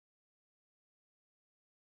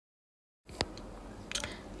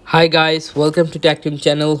Hi guys, welcome to Tactim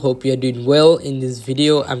channel. Hope you are doing well. In this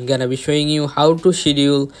video I'm gonna be showing you how to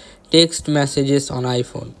schedule text messages on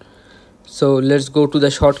iPhone. So let's go to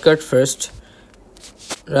the shortcut first.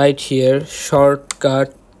 Right here,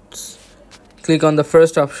 shortcuts, click on the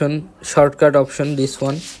first option, shortcut option, this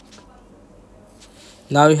one.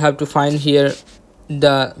 Now you have to find here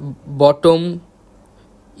the bottom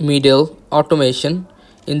middle automation.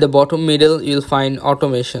 In the bottom middle you'll find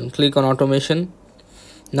automation. Click on automation.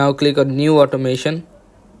 Now click on new automation,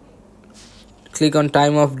 click on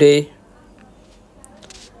time of day.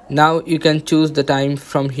 Now you can choose the time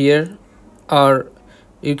from here, or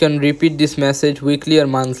you can repeat this message weekly or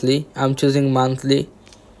monthly. I'm choosing monthly.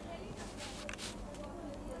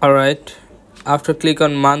 Alright, after click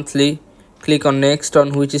on monthly, click on next,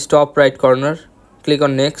 on which is top right corner. Click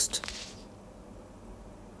on next.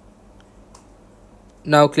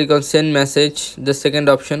 Now click on send message, the second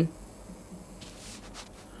option.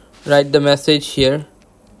 Write the message here.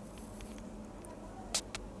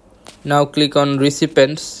 Now click on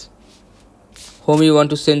recipients, whom you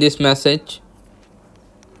want to send this message.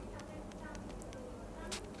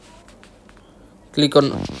 Click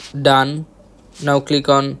on done. Now click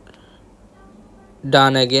on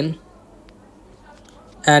done again,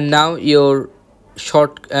 and now your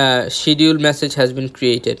schedule message has been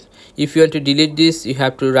created. If you want to delete this, you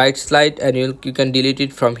have to right slide and you can delete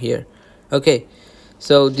it from here. Okay,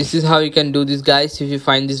 so this is how you can do this, guys. If you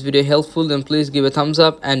find this video helpful, then please give a thumbs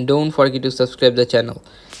up and don't forget to subscribe the channel.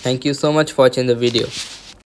 Thank you so much for watching the video.